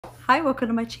Hi, welcome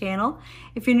to my channel.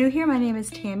 If you're new here, my name is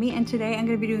Tammy, and today I'm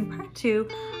going to be doing part 2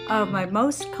 of my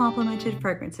most complimented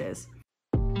fragrances.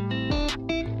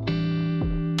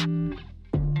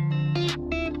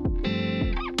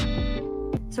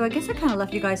 So I guess I kind of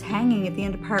left you guys hanging at the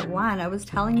end of part 1. I was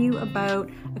telling you about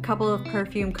a couple of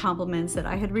perfume compliments that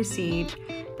I had received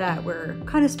that were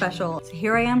kind of special. So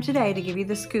here I am today to give you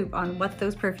the scoop on what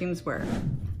those perfumes were.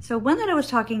 So one that I was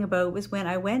talking about was when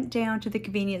I went down to the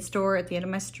convenience store at the end of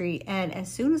my street, and as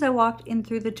soon as I walked in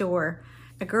through the door,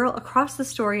 a girl across the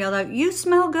store yelled out, "You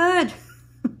smell good."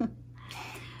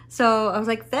 So I was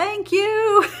like, thank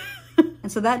you.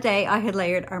 And so that day I had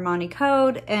layered Armani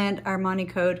Code and Armani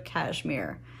Code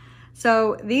Cashmere.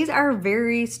 So these are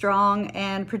very strong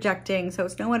and projecting, so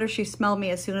it's no wonder she smelled me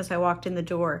as soon as I walked in the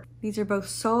door. These are both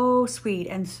so sweet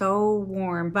and so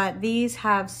warm, but these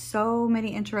have so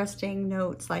many interesting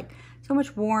notes, like so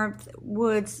much warmth,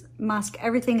 woods, musk,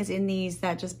 everything is in these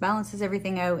that just balances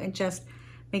everything out and just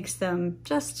makes them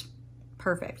just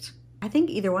perfect. I think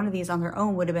either one of these on their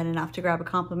own would have been enough to grab a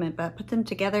compliment, but put them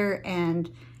together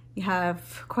and you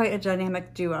have quite a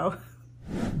dynamic duo.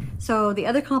 So the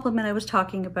other compliment I was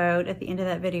talking about at the end of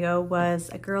that video was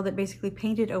a girl that basically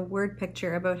painted a word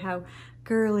picture about how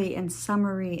girly and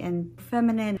summery and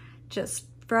feminine, just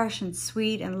fresh and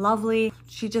sweet and lovely.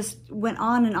 She just went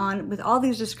on and on with all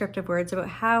these descriptive words about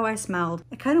how I smelled.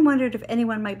 I kind of wondered if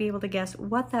anyone might be able to guess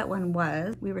what that one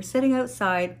was. We were sitting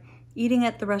outside eating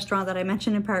at the restaurant that I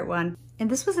mentioned in part 1, and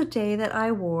this was a day that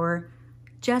I wore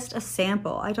just a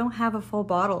sample. I don't have a full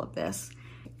bottle of this.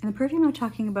 And the perfume I'm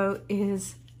talking about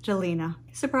is Delina.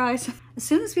 Surprise. As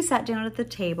soon as we sat down at the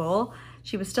table,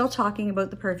 she was still talking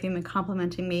about the perfume and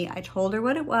complimenting me. I told her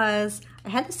what it was. I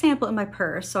had the sample in my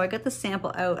purse, so I got the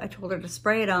sample out. I told her to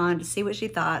spray it on to see what she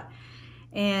thought.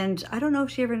 And I don't know if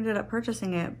she ever ended up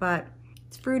purchasing it, but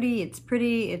it's fruity, it's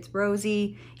pretty, it's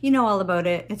rosy. You know all about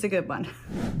it. It's a good one.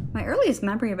 My earliest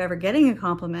memory of ever getting a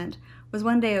compliment was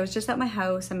one day I was just at my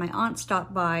house and my aunt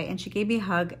stopped by and she gave me a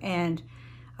hug, and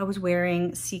I was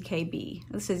wearing CKB.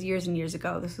 This is years and years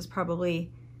ago. This was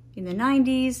probably in the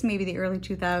 90s, maybe the early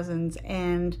 2000s.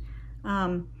 And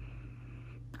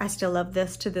I still love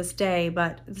this to this day,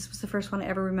 but this was the first one I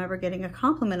ever remember getting a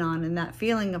compliment on, and that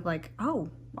feeling of like,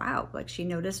 oh, wow, like she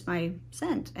noticed my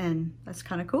scent, and that's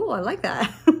kind of cool. I like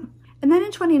that. And then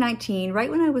in 2019,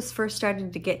 right when I was first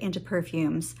starting to get into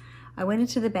perfumes, I went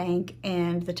into the bank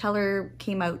and the teller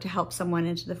came out to help someone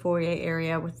into the foyer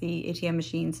area with the ATM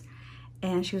machines.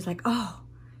 And she was like, "Oh,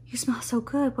 you smell so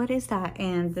good. What is that?"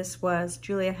 And this was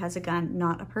Juliette Has a Gun,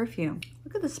 Not a Perfume.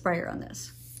 Look at the sprayer on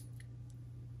this.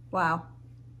 Wow.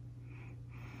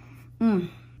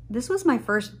 This was my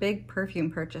first big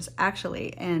perfume purchase,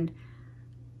 actually. And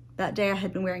that day I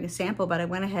had been wearing a sample, but I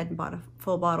went ahead and bought a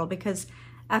full bottle because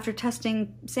after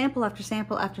testing sample after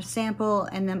sample after sample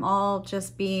and them all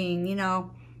just being, you know,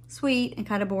 sweet and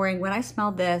kind of boring, when I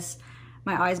smelled this,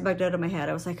 my eyes bugged out of my head.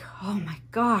 I was like, oh my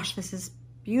gosh, this is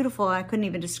beautiful. I couldn't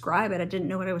even describe it. I didn't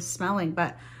know what I was smelling,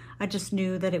 but I just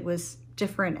knew that it was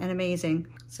different and amazing.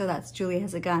 So that's Juliette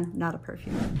Has a Gun, Not a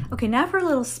Perfume. Okay, now for a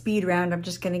little speed round, I'm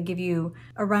just gonna give you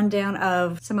a rundown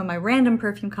of some of my random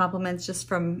perfume compliments just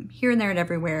from here and there and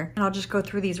everywhere. And I'll just go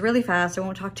through these really fast. I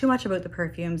won't talk too much about the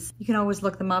perfumes. You can always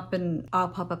look them up and I'll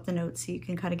pop up the notes so you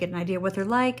can kind of get an idea what they're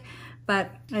like.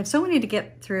 But I have so many to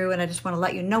get through and I just want to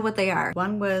let you know what they are.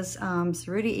 One was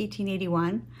Cerruti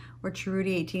 1881 or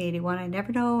Cerruti 1881. I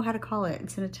never know how to call it.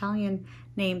 It's an Italian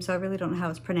name, so I really don't know how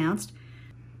it's pronounced.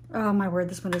 Oh my word,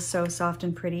 this one is so soft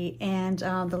and pretty. And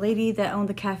the lady that owned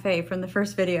the cafe from the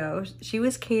first video, she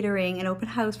was catering an open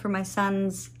house for my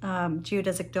son's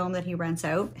geodesic dome that he rents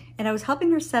out. And I was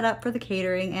helping her set up for the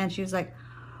catering and she was like,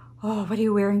 "Oh, what are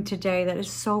you wearing today? That is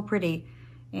so pretty."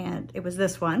 And it was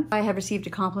this one. I have received a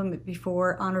compliment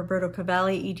before on Roberto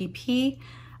Cavalli EDP.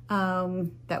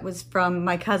 That was from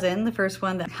my cousin, the first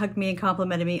one that hugged me and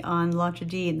complimented me on L'Entre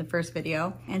Deux in the first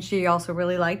video. And she also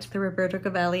really liked the Roberto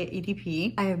Cavalli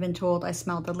EDP. I have been told I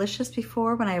smelled delicious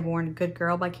before when I have worn Good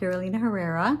Girl by Carolina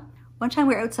Herrera. One time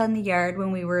we were outside in the yard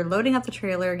when we were loading up the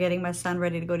trailer, getting my son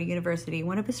ready to go to university.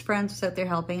 One of his friends was out there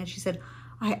helping and she said,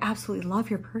 "I absolutely love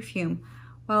your perfume."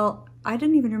 Well, I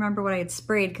didn't even remember what I had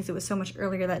sprayed because it was so much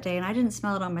earlier that day and I didn't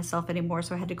smell it on myself anymore,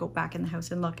 so I had to go back in the house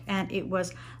and look, and it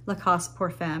was Lacoste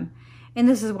Parfums. And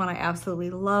this is one I absolutely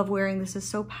love wearing. This is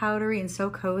so powdery and so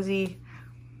cozy.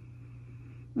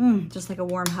 Just like a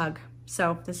warm hug.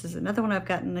 So this is another one I've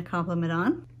gotten a compliment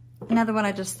on. Another one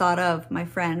I just thought of, my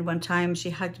friend, one time she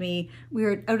hugged me. We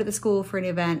were out at the school for an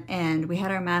event and we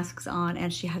had our masks on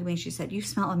and she hugged me and she said, "You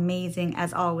smell amazing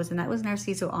as always." And that was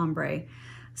Narciso Ombre.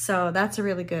 So that's a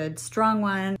really good, strong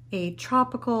one. A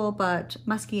tropical but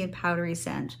musky and powdery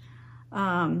scent.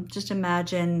 Just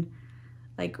imagine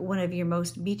like one of your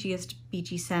most beachiest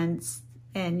beachy scents,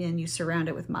 and then you surround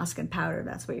it with musk and powder.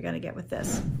 That's what you're gonna get with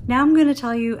this. Now I'm gonna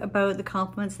tell you about the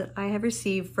compliments that I have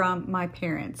received from my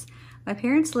parents. My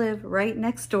parents live right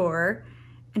next door.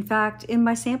 In fact, in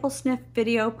my sample sniff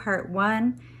video, part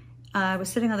 1, I was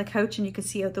sitting on the couch and you could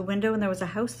see out the window, and there was a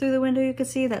house through the window you could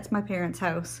see. That's my parents'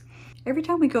 house. Every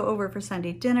time we go over for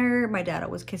Sunday dinner, my dad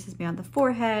always kisses me on the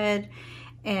forehead,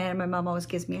 and my mom always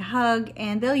gives me a hug,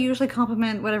 and they'll usually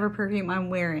compliment whatever perfume I'm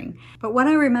wearing. But one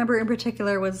I remember in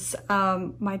particular was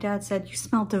my dad said, "You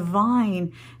smell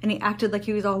divine," and he acted like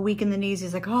he was all weak in the knees.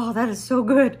 He's like, "Oh, that is so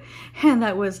good." And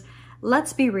that was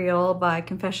Let's Be Real by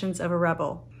Confessions of a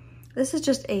Rebel. This is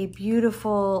just a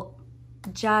beautiful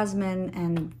jasmine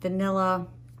and vanilla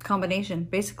combination,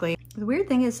 basically. The weird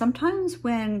thing is sometimes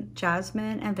when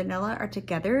jasmine and vanilla are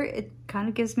together, it kind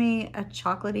of gives me a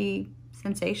chocolatey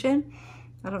sensation.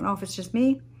 I don't know if it's just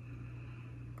me.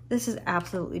 This is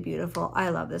absolutely beautiful. I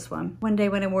love this one. One day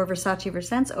when I wore Versace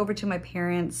Verscents over to my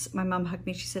parents, my mom hugged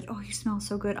me. She said, "Oh, you smell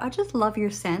so good. I just love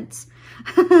your scents."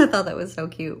 I thought that was so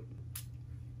cute.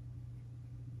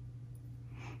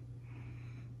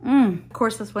 Of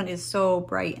course, this one is so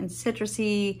bright and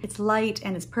citrusy. It's light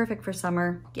and it's perfect for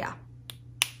summer. Yeah,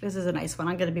 this is a nice one.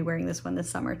 I'm gonna be wearing this one this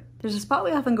summer. There's a spot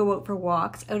we often go out for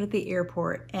walks out at the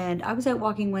airport, and I was out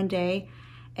walking one day,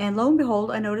 and lo and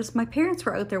behold, I noticed my parents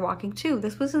were out there walking too.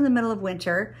 This was in the middle of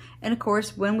winter, and of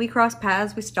course, when we crossed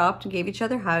paths, we stopped and gave each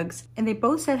other hugs, and they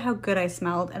both said how good I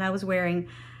smelled, and I was wearing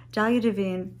Dahlia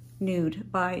Divine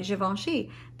Nude by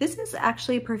Givenchy. This is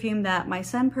actually a perfume that my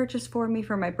son purchased for me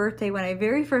for my birthday when I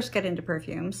very first got into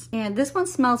perfumes. And this one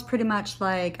smells pretty much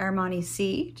like Armani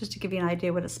C, just to give you an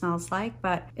idea what it smells like,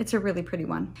 but it's a really pretty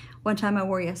one. One time I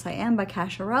wore Yes I Am by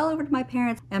Cashmere over to my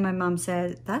parents, and my mom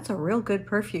said, "That's a real good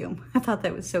perfume." I thought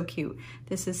that was so cute.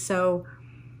 This is so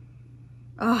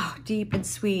deep and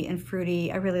sweet and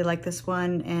fruity. I really like this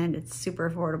one, and it's super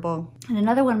affordable. And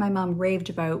another one my mom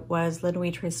raved about was La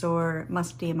Nuit Trésor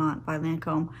Musk Diamant by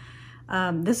Lancôme.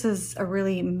 This is a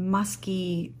really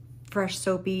musky, fresh,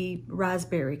 soapy,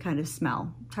 raspberry kind of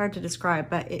smell. It's hard to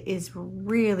describe, but it is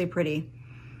really pretty.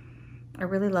 I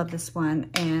really love this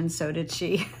one, and so did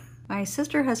she. My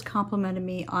sister has complimented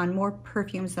me on more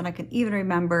perfumes than I can even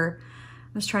remember.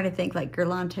 I was trying to think, like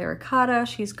Guerlain Terracotta.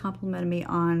 She's complimented me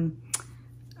on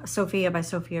Sophia by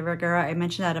Sofia Vergara. I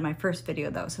mentioned that in my first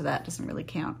video though, so that doesn't really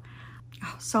count.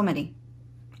 Oh, so many.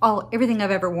 Everything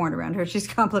I've ever worn around her, she's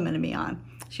complimented me on.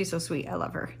 She's so sweet, I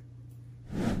love her.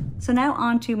 So now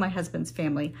on to my husband's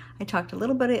family. I talked a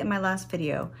little bit in my last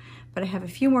video, but I have a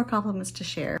few more compliments to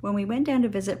share. When we went down to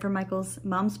visit for Michael's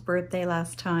mom's birthday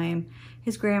last time,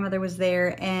 his grandmother was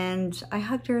there, and I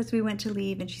hugged her as we went to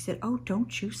leave, and she said, "Oh,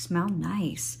 don't you smell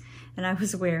nice?" And I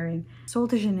was wearing Sol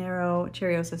de Janeiro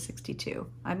Cheriosa 62.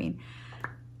 I mean,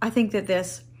 I think that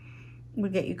this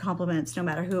would get you compliments no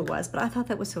matter who it was, but I thought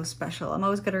that was so special. I'm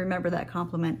always gonna remember that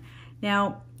compliment.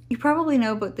 Now, you probably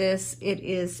know about this. It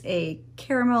is a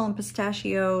caramel and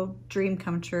pistachio dream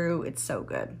come true. It's so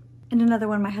good. And another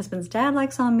one my husband's dad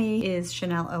likes on me is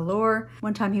Chanel Allure.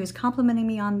 One time he was complimenting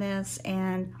me on this,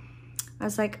 and I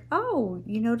was like, "Oh,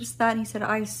 you noticed that?" And he said,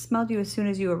 "I smelled you as soon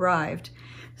as you arrived."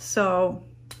 So,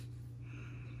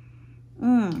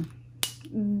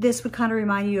 this would kind of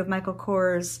remind you of Michael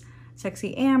Kors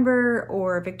Sexy Amber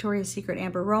or Victoria's Secret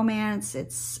Amber Romance.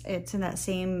 It's in that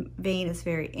same vein. It's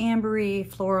very ambery,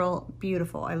 floral,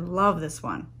 beautiful. I love this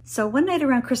one. So one night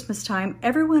around Christmas time,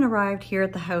 everyone arrived here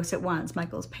at the house at once.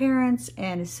 Michael's parents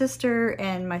and his sister,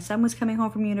 and my son was coming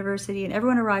home from university, and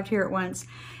everyone arrived here at once,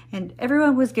 and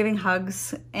everyone was giving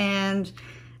hugs. And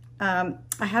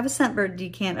I have a Scentbird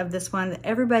decant of this one that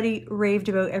everybody raved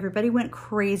about. Everybody went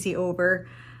crazy over.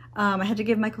 I had to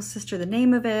give Michael's sister the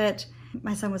name of it.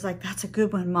 My son was like, "That's a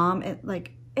good one, Mom."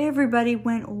 Like, everybody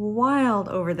went wild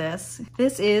over this.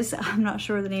 This is, I'm not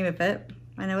sure the name of it.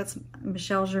 I know it's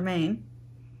Michel Germain.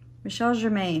 Michel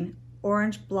Germain,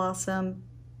 Orange Blossom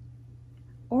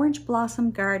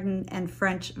Garden and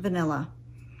French Vanilla.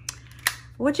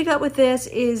 What you got with this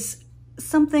is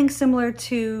something similar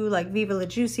to like Viva La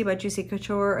Juicy by Juicy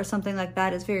Couture or something like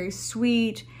that. It's very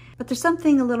sweet, but there's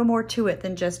something a little more to it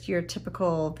than just your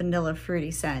typical vanilla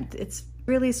fruity scent. It's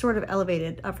really sort of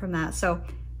elevated up from that. So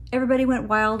everybody went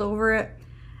wild over it.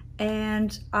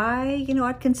 And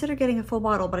I'd consider getting a full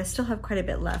bottle, but I still have quite a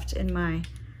bit left in my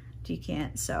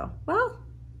decant. So, well,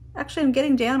 actually I'm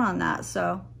getting down on that.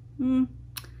 So,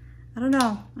 I don't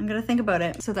know. I'm gonna think about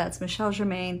it. So that's Michel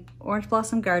Germain, Orange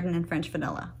Blossom Garden, and French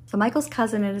Vanilla. So Michael's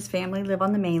cousin and his family live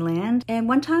on the mainland. And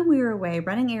one time we were away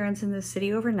running errands in the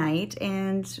city overnight,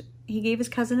 and he gave his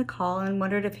cousin a call and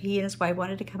wondered if he and his wife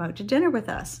wanted to come out to dinner with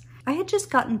us. I had just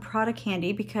gotten Prada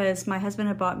candy because my husband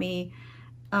had bought me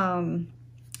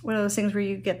one of those things where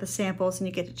you get the samples and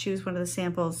you get to choose one of the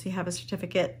samples. You have a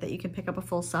certificate that you can pick up a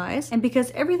full size. And because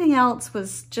everything else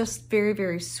was just very,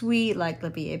 very sweet, like La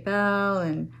Vie est Belle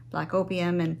and Black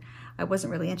Opium, and I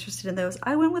wasn't really interested in those,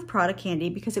 I went with Prada candy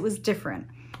because it was different.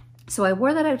 So I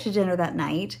wore that out to dinner that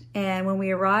night, and when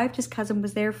we arrived, his cousin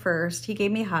was there first. He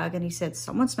gave me a hug and he said,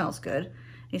 "Someone smells good." And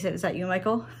he said, "Is that you,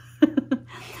 Michael?"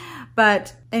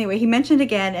 But anyway, he mentioned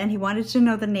again and he wanted to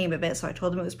know the name of it, so I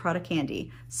told him it was Prada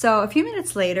candy. So a few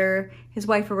minutes later, his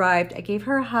wife arrived. I gave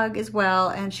her a hug as well,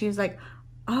 and she was like,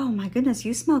 "Oh my goodness,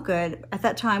 you smell good." At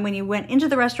that time, when you went into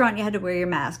the restaurant, you had to wear your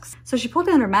masks. So she pulled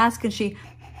down her mask and she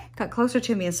got closer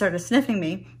to me and started sniffing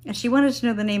me, and she wanted to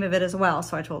know the name of it as well,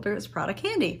 so I told her it was Prada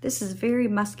candy. This is very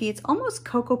musky. It's almost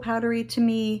cocoa powdery to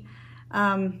me.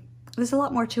 There's a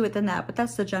lot more to it than that, but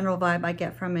that's the general vibe I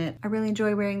get from it. I really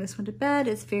enjoy wearing this one to bed.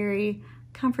 It's very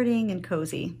comforting and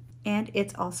cozy, and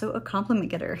it's also a compliment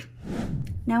getter.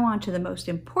 Now on to the most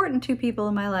important two people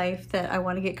in my life that I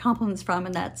want to get compliments from,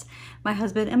 and that's my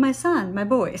husband and my son, my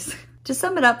boys. To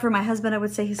sum it up, for my husband, I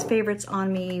would say his favorites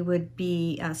on me would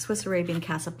be Swiss Arabian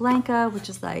Casablanca, which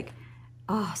is like,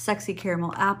 oh, sexy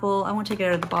caramel apple. I won't take it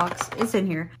out of the box. It's in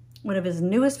here. One of his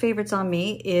newest favorites on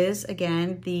me is,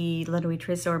 again, the La Nuit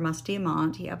Trésor Mas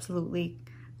Diamant. He absolutely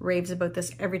raves about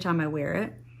this every time I wear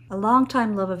it. A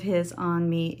longtime love of his on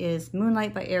me is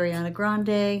Moonlight by Ariana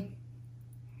Grande.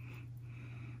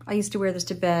 I used to wear this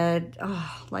to bed,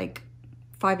 like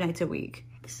 5 nights a week.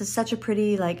 This is such a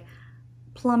pretty, like,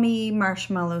 plummy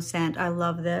marshmallow scent. I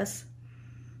love this.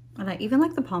 And I even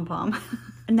like the pom-pom.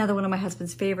 Another one of my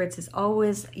husband's favorites is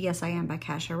always Yes I Am by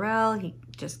Cashmere. He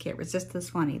just can't resist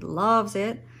this one. He loves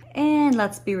it. And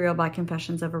Let's Be Real by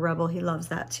Confessions of a Rebel. He loves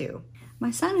that too.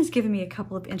 My son has given me a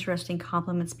couple of interesting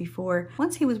compliments before.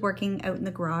 Once he was working out in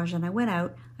the garage and I went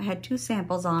out, I had 2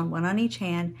 samples on, one on each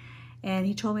hand, and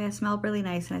he told me I smelled really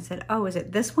nice, and I said, "Oh, is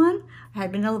it this one?" I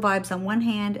had Vanilla Vibes on one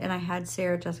hand and I had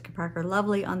Sarah Jessica Parker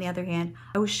Lovely on the other hand.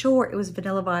 I was sure it was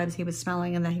Vanilla Vibes he was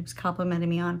smelling and that he was complimenting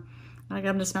me on. And I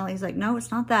got him to smell it. He's like, "No,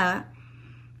 it's not that.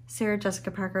 Sarah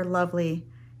Jessica Parker Lovely."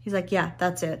 He's like, "Yeah,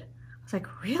 that's it." I was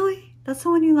like, "Really? That's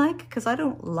the one you like?" Because I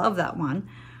don't love that one.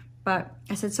 But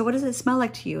I said, "So what does it smell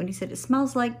like to you?" And he said, "It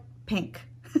smells like pink."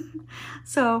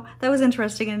 So that was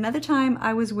interesting. And another time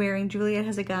I was wearing Juliette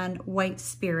Has a Gun White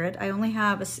Spirit. I only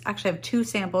have, actually I have 2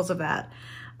 samples of that.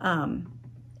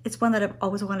 It's one that I've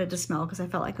always wanted to smell because I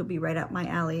felt like it would be right up my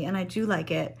alley, and I do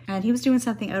like it. And he was doing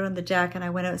something out on the deck and I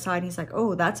went outside and he's like,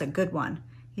 "Oh, that's a good one."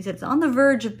 He said, "It's on the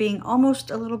verge of being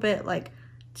almost a little bit like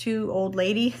too old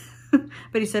lady,"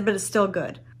 but he said, "But it's still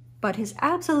good." But his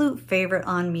absolute favorite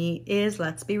on me is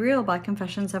Let's Be Real by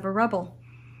Confessions of a Rebel.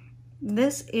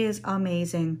 This is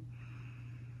amazing.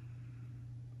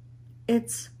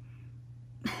 It's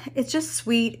just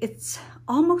sweet. It's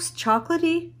almost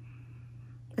chocolatey.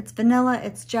 It's vanilla,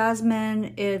 it's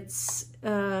jasmine, it's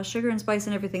sugar and spice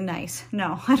and everything nice.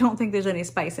 No, I don't think there's any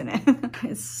spice in it.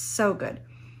 It's so good.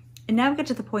 And now I've got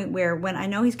to the point where when I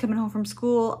know he's coming home from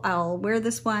school, I'll wear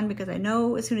this one because I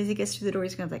know as soon as he gets through the door,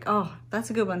 he's gonna be like, "Oh, that's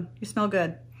a good one. You smell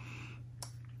good."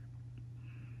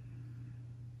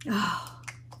 Oh.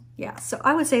 Yeah, so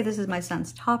I would say this is my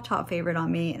son's top favorite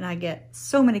on me, and I get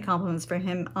so many compliments from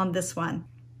him on this one.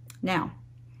 Now,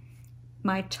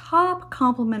 my top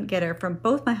compliment getter from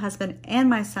both my husband and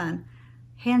my son,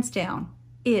 hands down,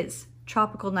 is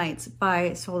Tropical Nights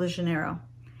by Sol de Janeiro.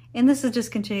 And this is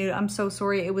discontinued. I'm so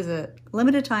sorry. It was a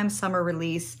limited time summer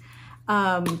release.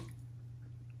 It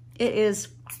is...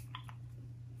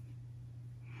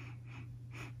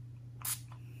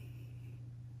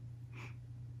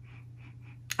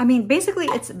 I mean, basically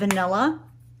it's vanilla.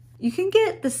 You can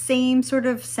get the same sort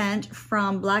of scent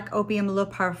from Black Opium Le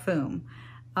Parfum.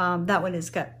 That one has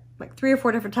got like 3 or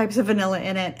 4 different types of vanilla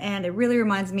in it, and it really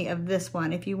reminds me of this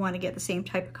one if you want to get the same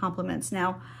type of compliments.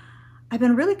 Now, I've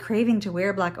been really craving to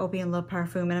wear Black Opium Le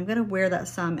Parfum, and I'm going to wear that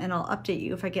some, and I'll update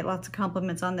you if I get lots of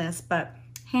compliments on this, but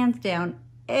hands down,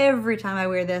 every time I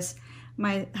wear this,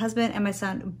 my husband and my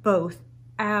son both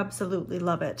absolutely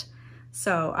love it.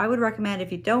 So I would recommend,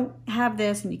 if you don't have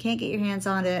this and you can't get your hands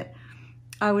on it,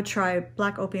 I would try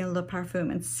Black Opium Le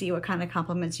Parfum and see what kind of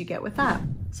compliments you get with that.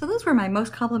 So those were my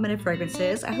most complimented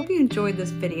fragrances. I hope you enjoyed this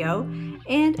video.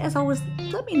 And as always,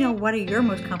 let me know, what are your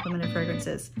most complimented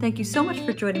fragrances? Thank you so much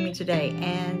for joining me today,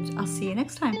 and I'll see you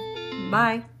next time.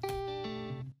 Bye.